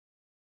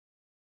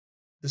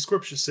The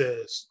scripture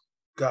says,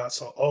 God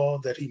saw all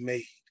that he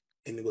made,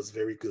 and it was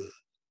very good.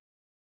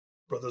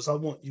 Brothers, I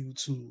want you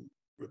to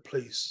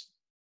replace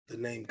the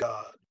name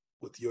God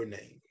with your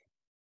name.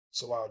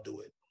 So I'll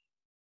do it.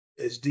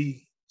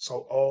 S.D. saw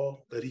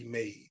all that he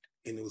made,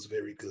 and it was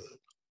very good.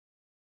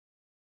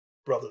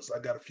 Brothers, I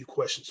got a few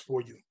questions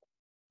for you.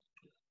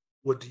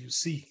 What do you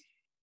see?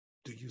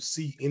 Do you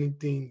see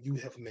anything you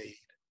have made?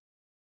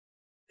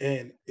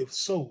 And if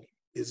so,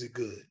 is it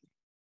good?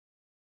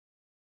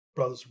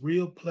 Brothers,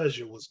 real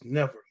pleasure was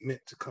never meant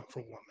to come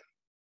from woman.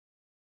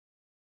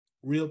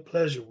 Real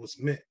pleasure was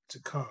meant to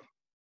come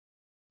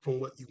from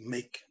what you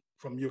make,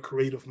 from your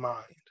creative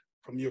mind,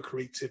 from your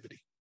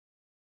creativity,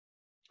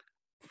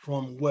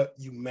 from what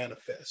you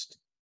manifest.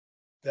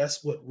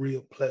 That's what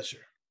real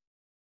pleasure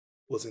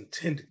was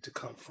intended to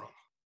come from.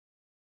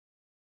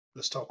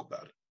 Let's talk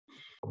about it.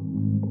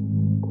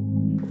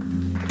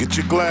 Get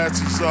your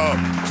glasses up.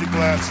 Get your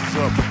glasses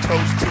up. A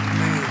toast to the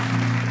men.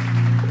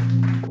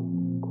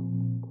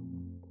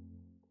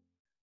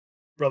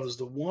 Brothers,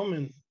 the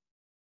woman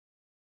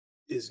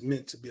is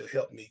meant to be a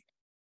helpmeet.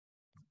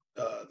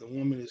 The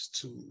woman is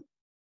to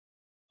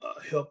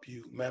help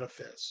you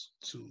manifest,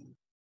 to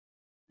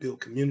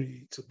build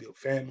community, to build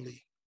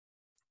family,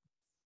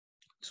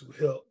 to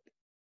help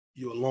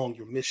you along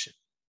your mission.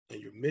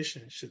 And your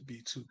mission should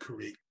be to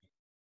create.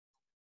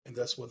 And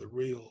that's where the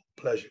real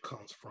pleasure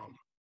comes from.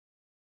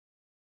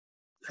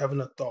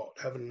 Having a thought,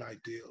 having an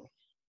ideal,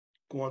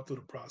 going through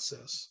the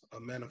process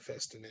of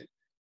manifesting it,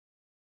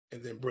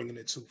 and then bringing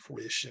it to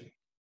fruition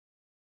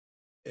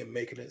and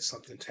making it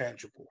something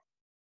tangible.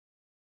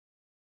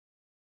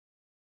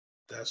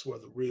 That's where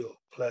the real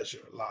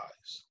pleasure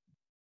lies.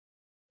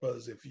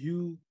 Because if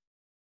you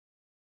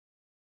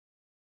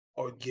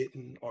are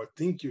getting or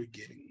think you're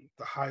getting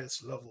the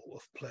highest level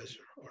of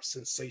pleasure or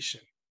sensation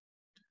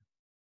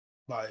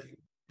by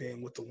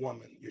being with a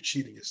woman, you're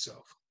cheating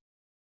yourself.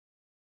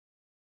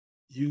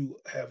 You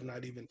have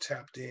not even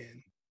tapped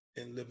in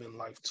and living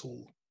life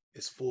to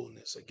its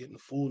fullness or getting the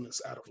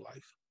fullness out of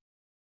life.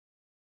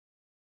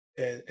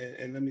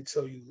 And let me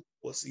tell you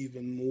what's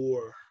even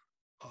more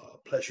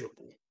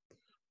pleasurable,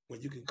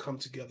 when you can come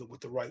together with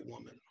the right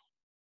woman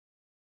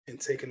and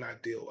take an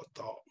ideal or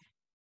thought,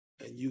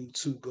 and you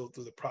two go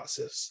through the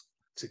process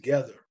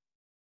together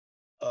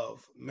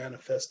of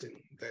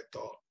manifesting that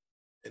thought,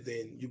 and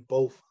then you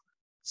both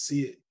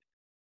see it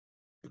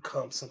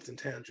become something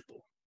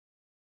tangible.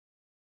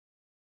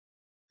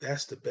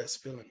 That's the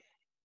best feeling.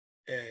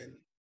 And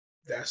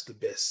that's the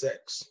best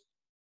sex.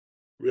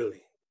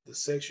 Really, the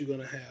sex you're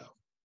going to have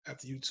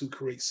after you two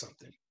create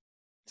something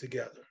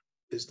together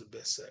is the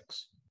best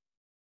sex.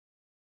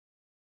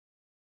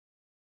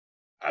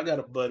 I got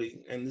a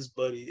buddy, and this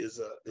buddy is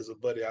a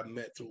buddy I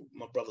met through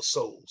my brother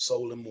Soul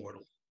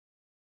Immortal.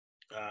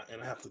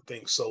 And I have to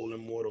thank Soul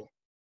Immortal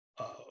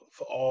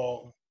for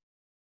all,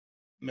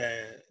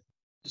 man,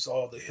 just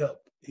all the help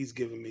he's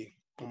given me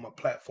on my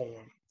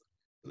platform,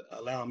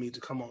 allowing me to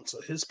come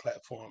onto his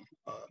platform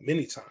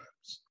many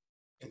times.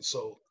 And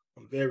so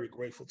I'm very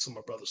grateful to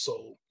my brother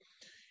Soul.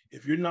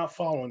 If you're not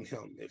following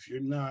him, if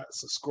you're not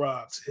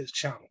subscribed to his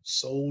channel,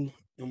 Soul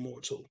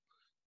Immortal,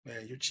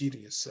 man, you're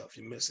cheating yourself.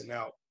 You're missing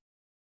out.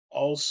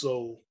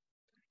 Also,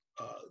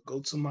 go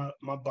to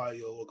my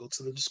bio or go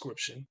to the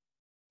description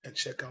and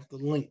check out the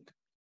link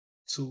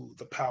to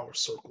the Power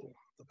Circle.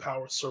 The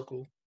Power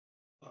Circle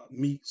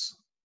meets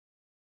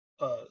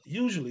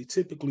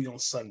typically on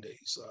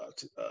Sundays.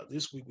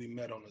 This week we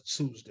met on a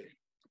Tuesday,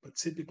 but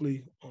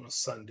typically on a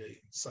Sunday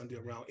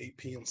around 8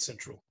 p.m.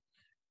 Central.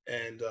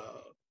 And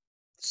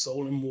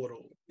Soul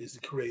Immortal is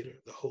the creator,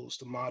 the host,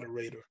 the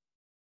moderator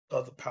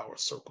of the Power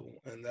Circle.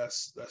 And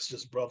that's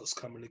just brothers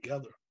coming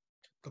together,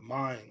 the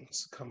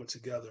minds coming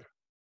together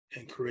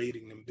and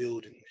creating and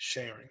building,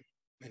 sharing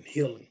and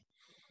healing.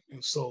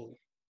 And so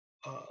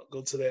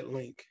go to that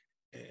link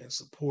and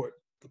support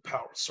the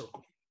Power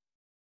Circle.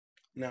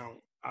 Now,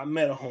 I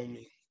met a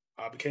homie.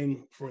 I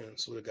became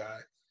friends with a guy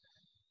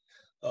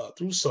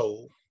through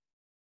Soul,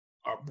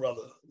 our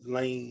brother,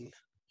 Lane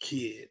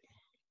Kid.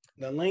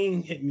 Now,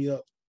 Lane hit me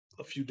up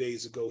a few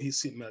days ago. He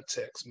sent me a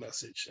text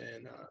message,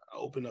 and I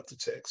opened up the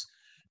text,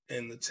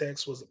 and the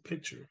text was a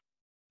picture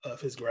of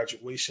his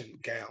graduation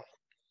gown.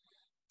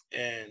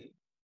 And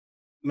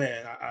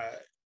man,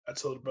 I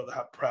told the brother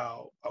how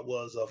proud I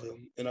was of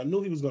him, and I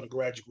knew he was going to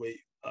graduate.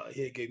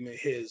 He had gave me a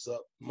heads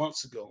up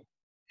months ago,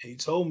 and he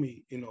told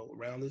me,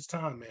 around this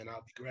time, man,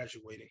 I'll be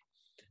graduating,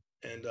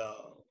 and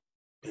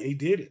he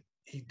did it.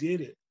 He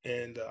did it,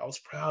 and I was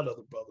proud of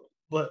the brother.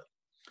 But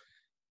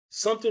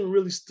something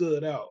really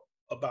stood out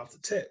about the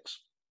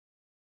text,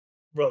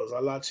 brothers. I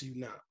lie to you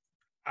not.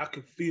 I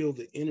could feel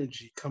the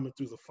energy coming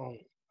through the phone.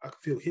 I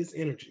could feel his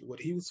energy, what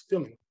he was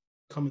feeling,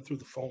 coming through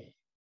the phone.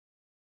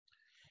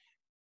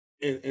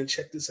 And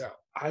check this out.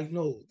 I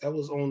know that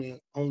was only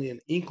an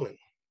inkling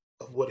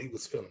of what he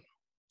was feeling.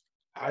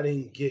 I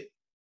didn't get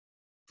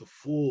the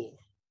full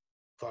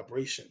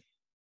vibration,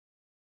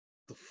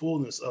 the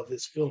fullness of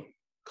his feeling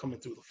coming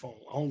through the phone.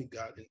 I only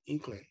got an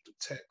inkling through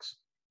text.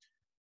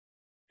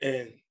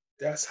 And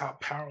that's how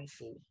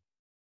powerful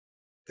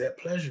that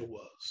pleasure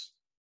was.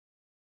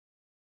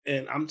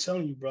 And I'm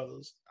telling you,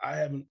 brothers, I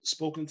haven't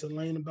spoken to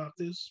Lane about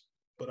this,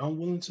 but I'm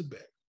willing to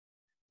bet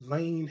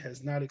Lane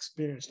has not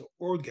experienced an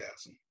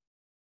orgasm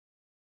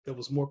that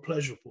was more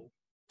pleasurable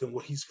than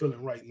what he's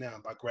feeling right now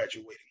by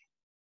graduating.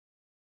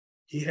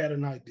 He had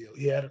an ideal,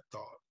 he had a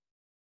thought.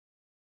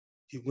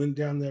 He went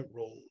down that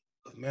road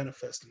of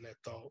manifesting that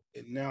thought,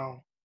 and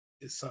now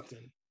it's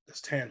something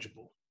that's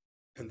tangible,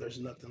 and there's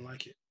nothing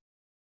like it.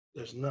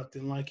 There's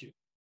nothing like it.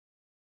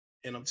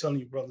 And I'm telling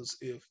you, brothers,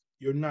 if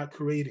you're not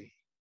creating,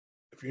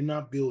 if you're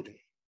not building,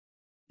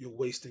 you're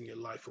wasting your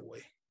life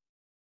away.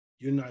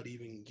 You're not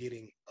even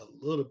getting a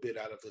little bit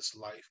out of this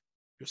life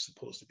you're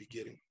supposed to be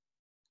getting.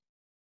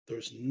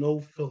 There's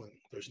no feeling,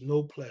 there's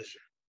no pleasure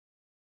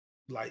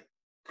like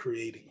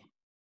creating.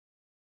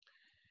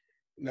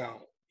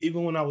 Now,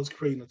 even when I was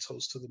creating A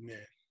Toast to the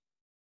Men,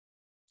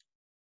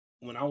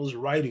 when I was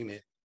writing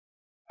it,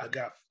 I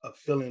got a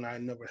feeling I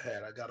never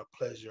had. I got a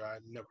pleasure I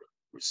never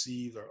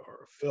received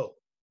or felt.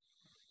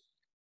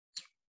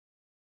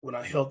 When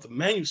I held the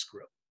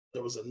manuscript,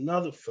 there was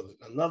another feeling,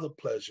 another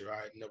pleasure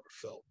I had never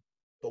felt.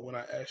 But when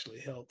I actually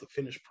held the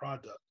finished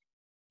product,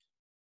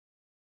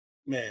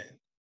 man,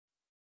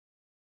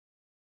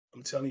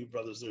 I'm telling you,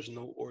 brothers, there's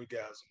no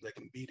orgasm that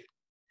can beat it.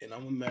 And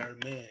I'm a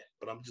married man,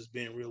 but I'm just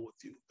being real with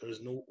you.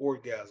 There's no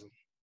orgasm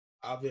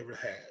I've ever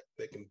had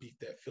that can beat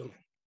that feeling.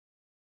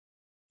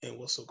 And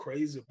what's so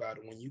crazy about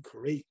it, when you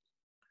create,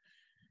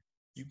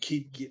 you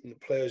keep getting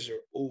the pleasure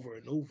over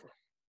and over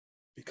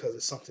because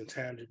it's something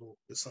tangible.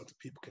 It's something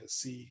people can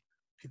see,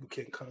 people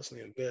can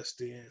constantly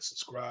invest in,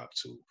 subscribe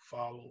to,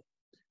 follow,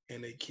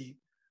 and they keep,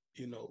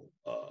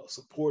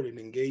 supporting,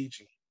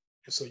 engaging.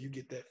 And so you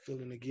get that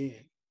feeling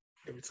again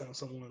every time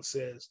someone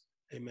says,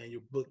 hey man,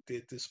 your book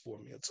did this for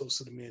me. A Toast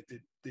to the Men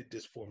did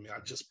this for me. I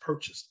just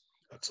purchased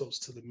A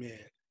Toast to the Men.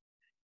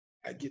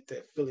 I get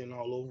that feeling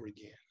all over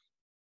again.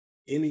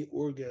 Any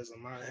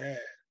orgasm I had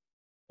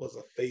was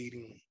a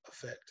fading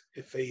effect.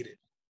 It faded.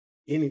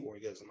 Any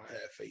orgasm I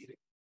had faded.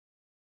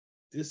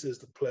 This is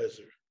the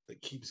pleasure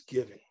that keeps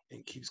giving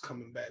and keeps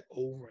coming back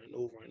over and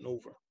over and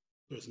over.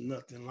 There's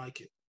nothing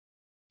like it.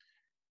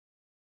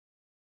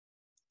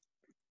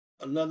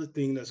 Another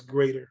thing that's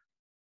greater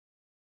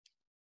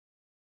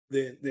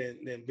than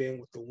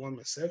being with the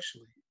woman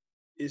sexually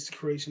is the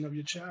creation of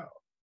your child.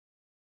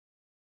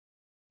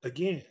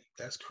 Again,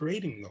 that's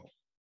creating though.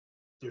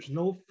 There's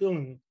no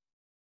feeling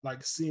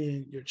like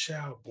seeing your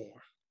child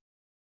born.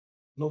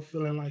 No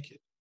feeling like it.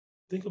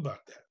 Think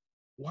about that.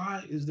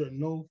 Why is there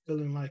no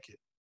feeling like it?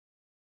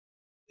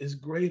 It's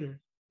greater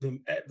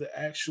than the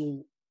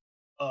actual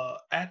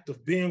act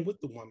of being with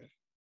the woman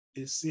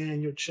is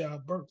seeing your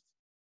child birth,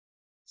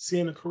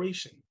 seeing a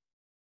creation,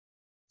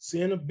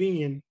 seeing a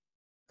being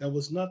that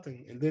was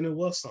nothing and then it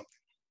was something.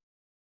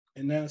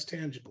 And now it's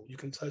tangible. You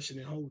can touch it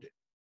and hold it.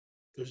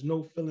 There's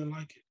no feeling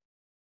like it.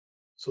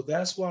 So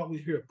that's why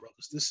we're here,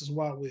 brothers. This is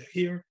why we're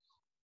here.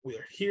 We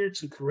are here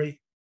to create.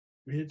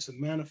 We're here to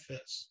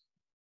manifest.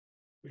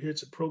 We're here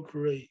to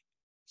procreate,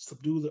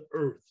 subdue the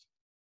earth,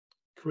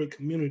 create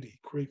community,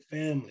 create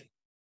family.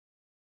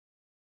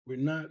 We're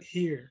not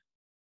here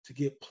to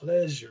get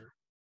pleasure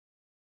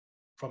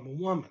from a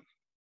woman.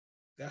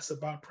 That's a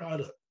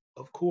byproduct,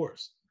 of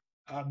course.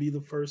 I'll be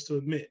the first to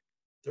admit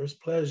there's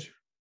pleasure.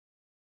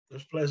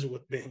 There's pleasure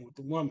with being with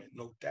the woman,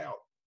 no doubt.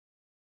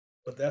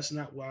 But that's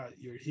not why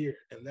you're here.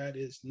 And that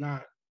is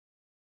not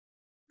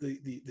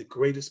the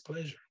greatest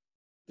pleasure.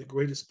 The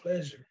greatest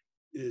pleasure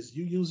is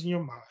you using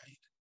your mind,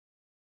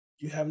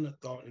 you having a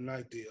thought, an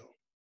ideal,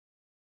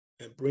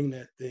 and bring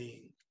that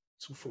thing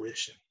to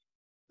fruition.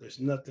 There's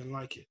nothing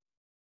like it.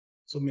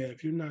 So, man,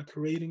 if you're not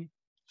creating,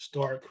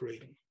 start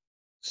creating.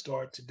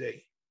 Start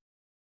today.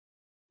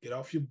 Get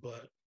off your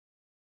butt.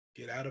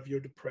 Get out of your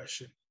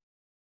depression.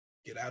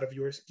 Get out of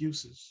your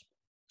excuses.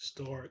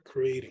 Start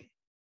creating.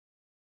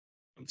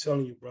 I'm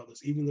telling you,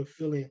 brothers, even the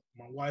feeling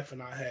my wife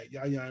and I had,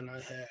 Yaya and I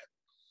had,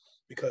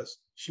 because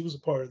she was a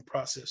part of the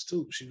process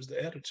too. She was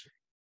the editor.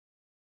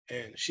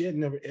 And she had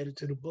never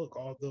edited a book,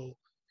 although,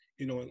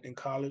 in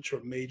college,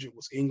 her major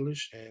was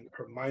English and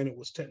her minor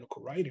was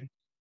technical writing.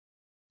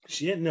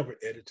 She had never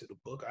edited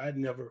a book. I had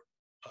never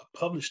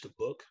published a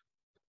book.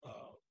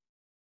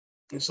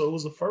 And so it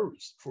was a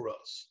first for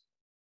us.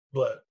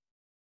 But,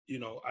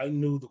 I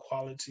knew the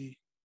quality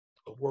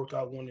of work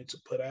I wanted to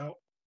put out.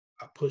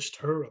 I pushed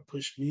her, I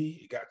pushed me.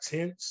 It got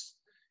tense.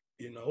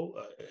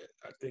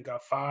 I think I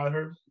fired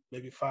her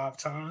maybe 5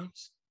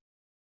 times.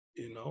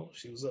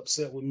 She was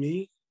upset with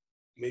me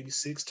maybe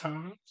 6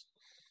 times.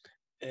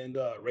 And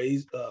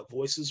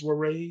voices were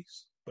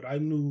raised. But I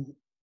knew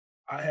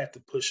I had to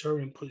push her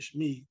and push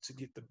me to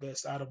get the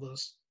best out of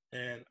us.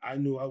 And I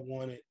knew I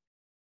wanted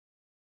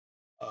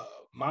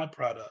my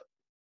product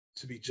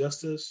to be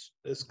just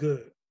as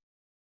good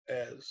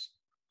as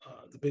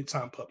the big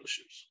time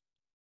publishers.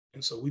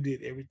 And so we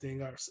did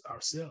everything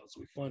ourselves.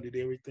 We funded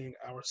everything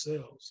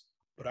ourselves.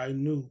 But I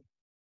knew,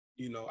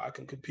 I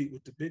can compete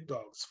with the big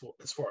dogs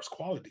as far as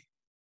quality.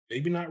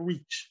 Maybe not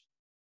reach,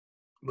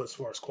 but as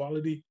far as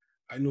quality,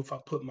 I knew if I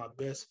put my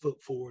best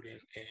foot forward and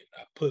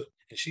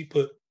she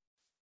put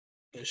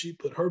and she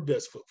put her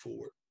best foot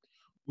forward,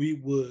 we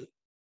would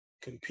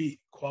compete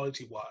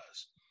quality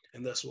wise.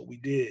 And that's what we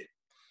did.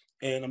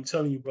 And I'm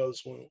telling you,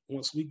 brothers,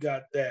 once we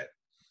got that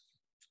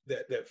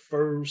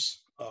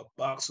first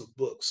box of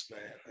books, man,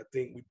 I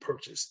think we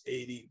purchased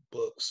 80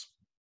 books.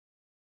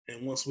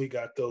 And once we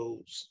got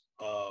those,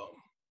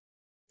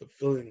 the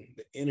feeling,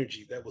 the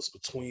energy that was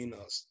between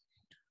us,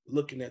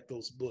 looking at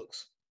those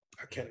books,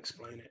 I can't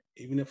explain it.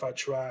 Even if I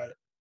tried,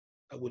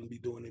 I wouldn't be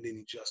doing it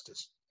any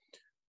justice.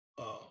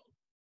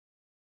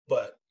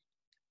 But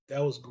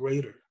that was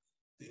greater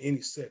than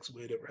any sex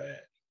we had ever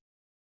had.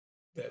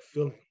 That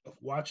feeling of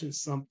watching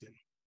something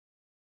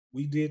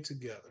we did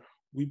together,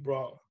 we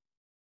brought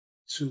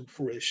to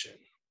fruition,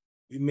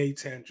 we made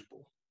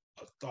tangible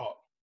a thought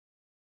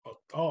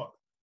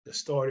that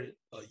started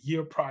a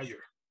year prior.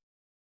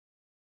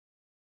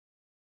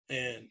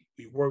 And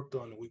we worked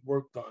on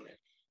it.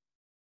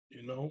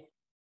 You know,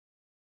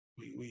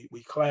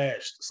 we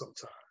clashed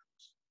sometimes.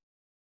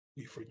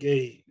 We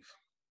forgave,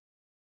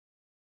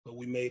 but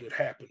we made it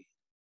happen.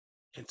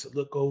 And to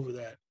look over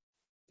that,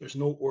 there's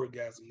no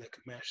orgasm that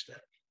can match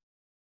that.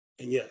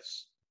 And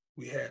yes,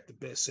 we had the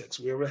best sex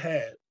we ever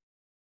had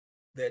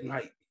that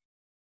night.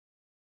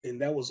 And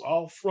that was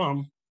all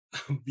from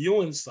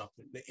viewing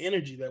something, the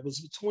energy that was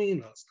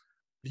between us,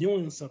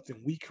 viewing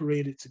something we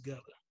created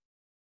together.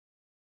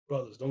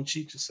 Brothers, don't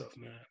cheat yourself,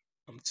 man.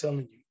 I'm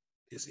telling you,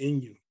 it's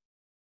in you.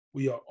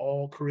 We are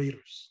all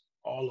creators,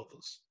 all of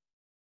us.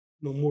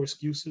 No more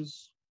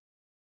excuses,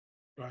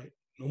 right?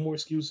 No more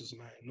excuses,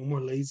 man. No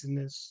more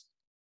laziness.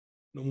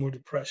 No more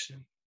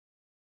depression.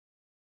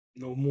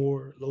 No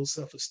more low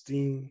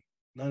self-esteem.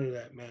 None of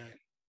that, man.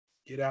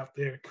 Get out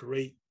there,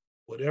 create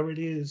whatever it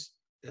is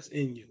that's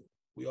in you.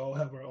 We all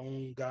have our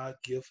own God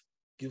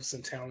gifts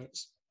and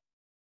talents.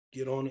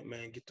 Get on it,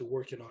 man. Get to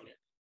working on it.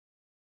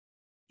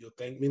 You'll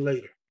thank me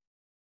later.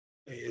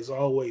 As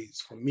always,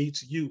 from me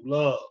to you,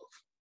 love.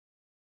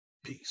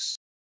 Peace.